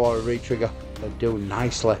spin now or a re-trigger. They're doing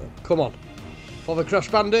nicely. Come on. For the Crash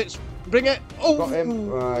Bandits. Bring it. Oh, Got him.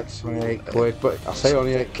 Right, 28 quid. But I say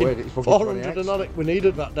only 8 quid. It's fucking 400 28. and on it. We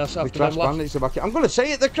needed that, that's The after Crash them last, Bandits are back in. I'm going to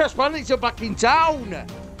say it, the Crash Bandits are back in town.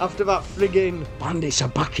 after that frigging Bandits are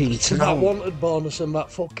back in that town. wanted bonus and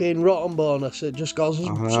that fucking rotten bonus. It just goes. It's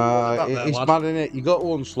mad, innit? You got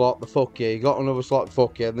one slot, the fuck you. You got another slot,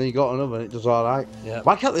 fuck you. And then you got another and it does alright. Yeah.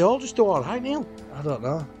 Why can't they all just do alright, Neil? I don't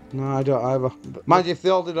know. No, I don't either. Mind you, if they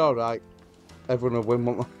all did alright, everyone would win,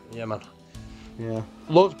 wouldn't Yeah, man. they? Yeah.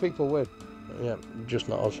 Loads of people win. Yeah, just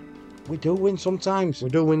not us. We do win sometimes. We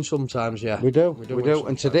do win sometimes, yeah. We do. We We do do. win And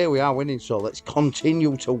sometimes. today we are winning, so let's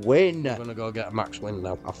continue to win. We're gonna go get a max win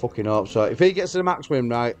now. I fucking hope so. If he gets to the max win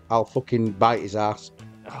right, I'll fucking bite his ass.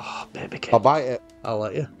 Oh, baby cake. I'll bite it. I'll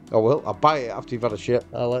let you. I will. I'll bite it after you've had a shit.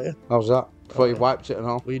 I'll let you. How's that? Before you've wiped it and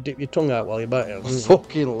all. Will you dip your tongue out while you bite it?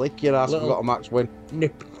 Fucking lick your ass if Little- we've got a max win.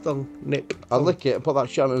 Nip, thumb, nip. I'll thumb. lick it and put that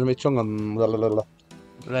shit under my tongue and blah, blah, blah, blah.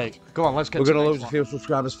 Right, come on, let's get We're to going to the lose a next few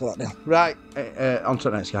subscribers for that now. Right, on to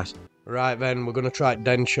the next, guys. one. Right then, we're gonna try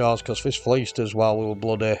Denshaws because this fleeced us while we were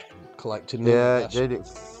bloody collecting them. Yeah, Yes. it did. It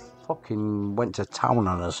fucking went to town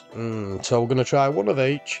on us. So we're gonna try one of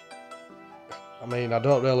each. I mean, I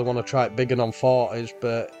don't really want to try it big and on 40s,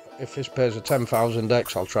 but if this pays a 10,000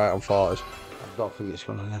 X, I'll try it on 40s. I don't think it's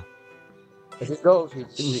going to now. If it goes,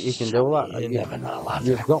 you can do that. You never know, lad.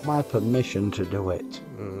 You've got my permission to do it.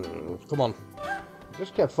 Come on.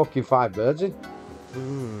 Just get fucking 5 birds in.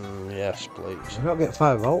 Yes, please. We don't get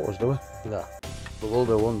 5 voters, do we? No. But we'll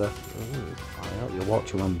do one day. I hope you're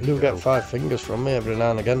watching them. You do get 5 fingers from me every now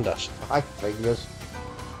and again, Das. 5 fingers.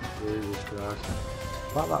 Jesus Christ.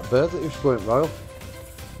 Like that bird that was going royal.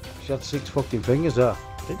 She had 6 fucking fingers there.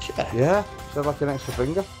 Did you? Yeah, she had like an extra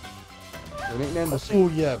finger. We nicknamed her 6. Oh,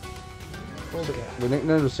 yeah. Okay. We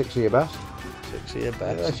nicknamed her 6 of your best. 6 of your Yeah,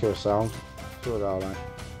 best. she was sound. She was alright.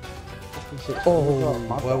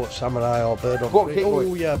 Oh, well, what samurai or bird on Go on, three? keep Oh,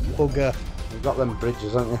 going. yeah, bugger. You've got them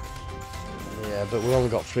bridges, haven't you? Yeah, but we've only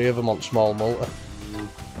got 3 of them on small multi. Yeah,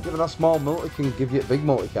 but that small multi can give you a big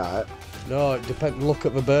multi, can't it? No, it depends. Look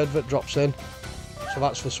at the bird that drops in. So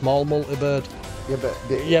that's the small multi-bird. Yeah, but...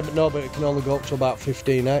 Yeah, but no, but it can only go up to about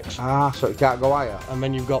 15x. Ah, so it can't go higher? And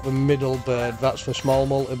then you've got the middle bird, that's for small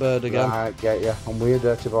multi-bird again. Right, get you. I'm weird,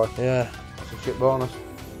 dirty boy. Yeah, That's a shit bonus.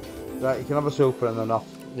 Right, you can have a super and then off.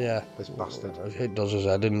 yeah. This bastard. It does his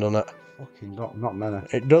head in, doesn't it? Fucking not many.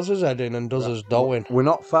 It does his head in and does his doing. We're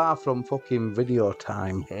not far from fucking video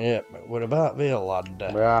time. Yeah, but we're about there, lad.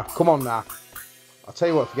 We are. Come on now. I'll tell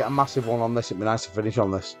you what, if you get a massive one on this, it'd be nice to finish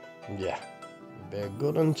on this. Yeah. Be a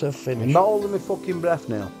good one to I'm finish. not holding my fucking breath,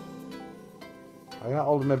 Neil. I'm not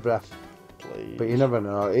holding my breath. Please. But you never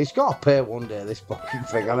know. It's got to pay one day, this fucking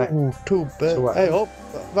thing, hasn't it? Ooh, 2 birds. So what? Hey, up.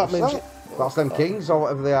 That What's means... that? That's them kings or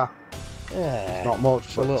whatever they are. Yeah. Not much,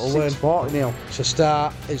 It's but a little win. 640, Neil. It's a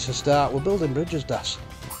start. It's a start. We're building bridges, Das.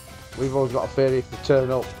 We've always got a theory if they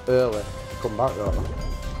turn up early, come back, don't they?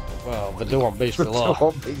 Well, they do on Beast Below.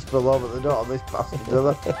 One piece below, but they don't on this bastard,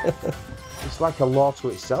 do they? It's like a law to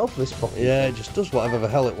itself, this fucking Yeah, it just does whatever the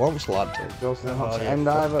hell it wants, lad. It goes to the Oh, hot you end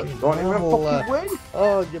either. fucking Don't even hell, fucking win.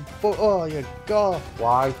 Oh, you god.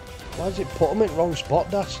 Why? Why does it put them in wrong spot,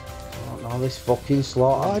 Das? I don't know, this fucking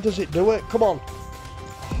slaughter. Why does it do it? Come on.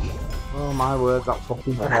 Oh my word, that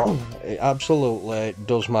fucking hot. It absolutely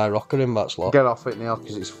does my rocker in that slot. Get off it, Neil,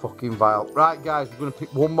 because it's fucking vile. Right, guys, we're going to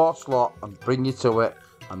pick one more slot and bring you to it,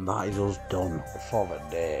 and that is us done For the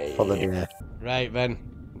day. for the day. Right then.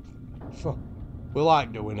 We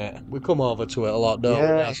like doing it. We come over to it a lot, don't we?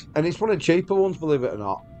 Yeah, Das? and it's one of the cheaper ones, believe it or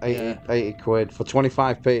not. 80, Yeah. 80 quid for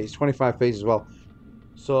 25p. It's 25p as well.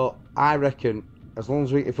 So I reckon as long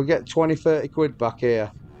as if we get 20, 30 quid back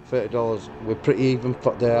here, $30, we're pretty even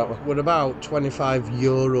for there, aren't we? We're about 25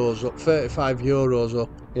 euros up, 35 euros up.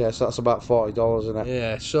 Yeah, so that's about $40, isn't it?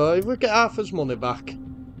 Yeah, so if we get half his money back,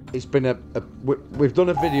 It's been we've done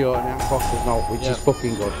a video and it cost us now, which Yeah. is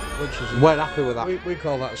fucking good. which is... We're happy with that. We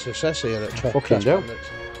call that a success here at Fucking do.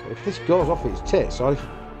 Crashbandits. If this goes off its tits, or if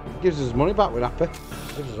it gives us his money back, we're happy.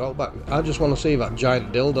 Gives us all back. I just want to see that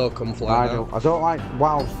giant dildo come I flying do. out. I don't like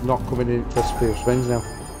WoW's not coming in for few spins now.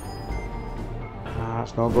 Nah,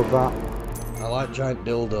 that's no good, that. I like giant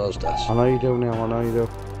dildos, Das. I know you do, Neil, I know you do.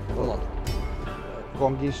 Come on. Go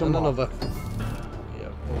on, give you some And more. another. Yeah,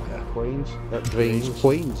 okay. Queens. Greens.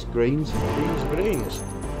 Queens. Greens. Greens.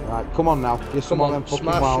 Right, come on now. Give some Come of them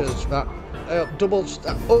on, fucking WoWs. smashes. That. Double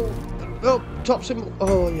stack. Oh, top symbol.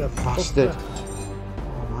 Oh, you Bastard. fucker.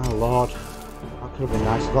 Oh my lord. That could have been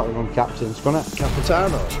nice. I've got to run captains, couldn't it?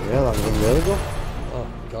 Capitanos. Yeah, that would have been really good. Oh,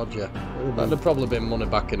 God, yeah. That'd have probably been money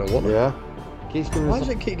back in a woman. Yeah. Keeps giving Why us is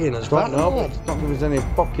it kicking us don't back? know, but lad? it's not giving us any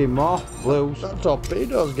fucking more blues. That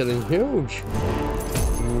torpedo's getting huge.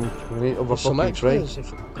 We need other Some fucking three.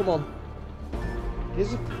 extras. Come on.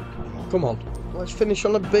 Is it? Come on. Let's finish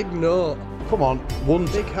on a big note. Come on, one.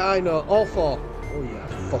 Big high note. All 4. Oh, yeah,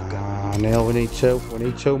 fucker. Ah, Neil, we need 2. We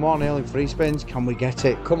need 2 more, Neil, in 3 spins. Can we get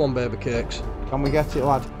it? Come on, baby cakes. Can we get it,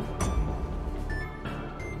 lad?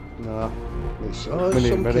 No. It's Oh, we there's need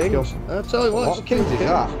some ridicule. kings. I tell you what, What it's kings some is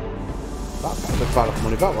that? That's the far off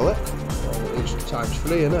money back, will it? Well, it's times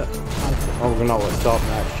 3, innit? Oh, we're gonna let talk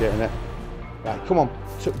that shit, innit? Right, come on.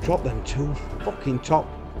 Drop them 2 fucking top.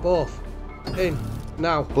 Both. In.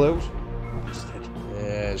 now? Blues.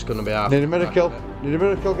 Yeah, it's going to be hard. Need a miracle. Need a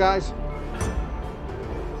miracle, guys.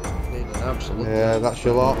 Need an absolute. Yeah, that's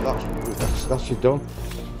your lot. That's your done.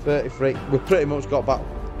 33. We've pretty much got back.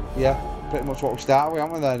 Yeah, pretty much what we started with,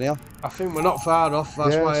 haven't we there, Neil? I think we're not far off.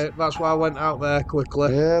 That's why I went out there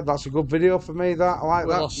quickly. Yeah, that's a good video for me. That I like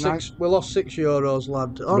that. Nice. We lost €6,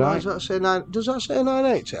 lad. Oh right. no, does that say 9? Does that say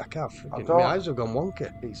 980? I can't. My eyes have gone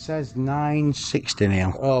wonky. It says 960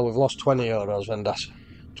 now. Oh, we've lost €20, Vendas.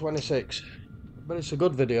 26. But it's a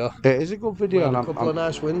good video. It is a good video. We had a couple of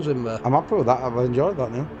nice wins in there. I'm happy with that. I've enjoyed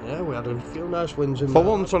that now. Yeah, we had a few nice wins in For there.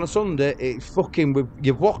 once on a Sunday, it's fucking.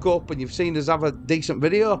 You've woke up and you've seen us have a decent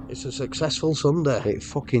video. It's a successful Sunday.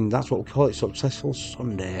 That's what we call it, successful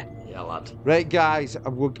Sunday. Yeah, lad. Right, guys,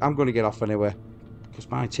 I'm going to get off anyway because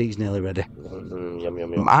my tea's nearly ready. Yum,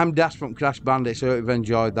 yum, yum. I'm Das from Crashbandits. I hope you've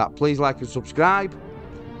enjoyed that. Please like and subscribe.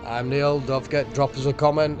 I'm Neil. Don't forget, drop us a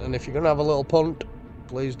comment, and if you're going to have a little punt,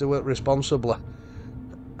 please do it responsibly.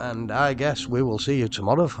 And I guess we will see you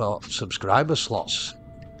tomorrow for subscriber slots.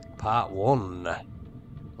 Part 1.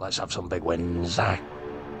 Let's have some big wins.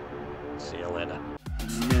 See you later.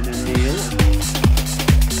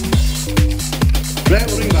 Right,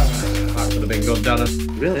 we'll ring back. That could have been good, Dana.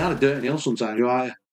 Really had a dirty nail sometimes, you are.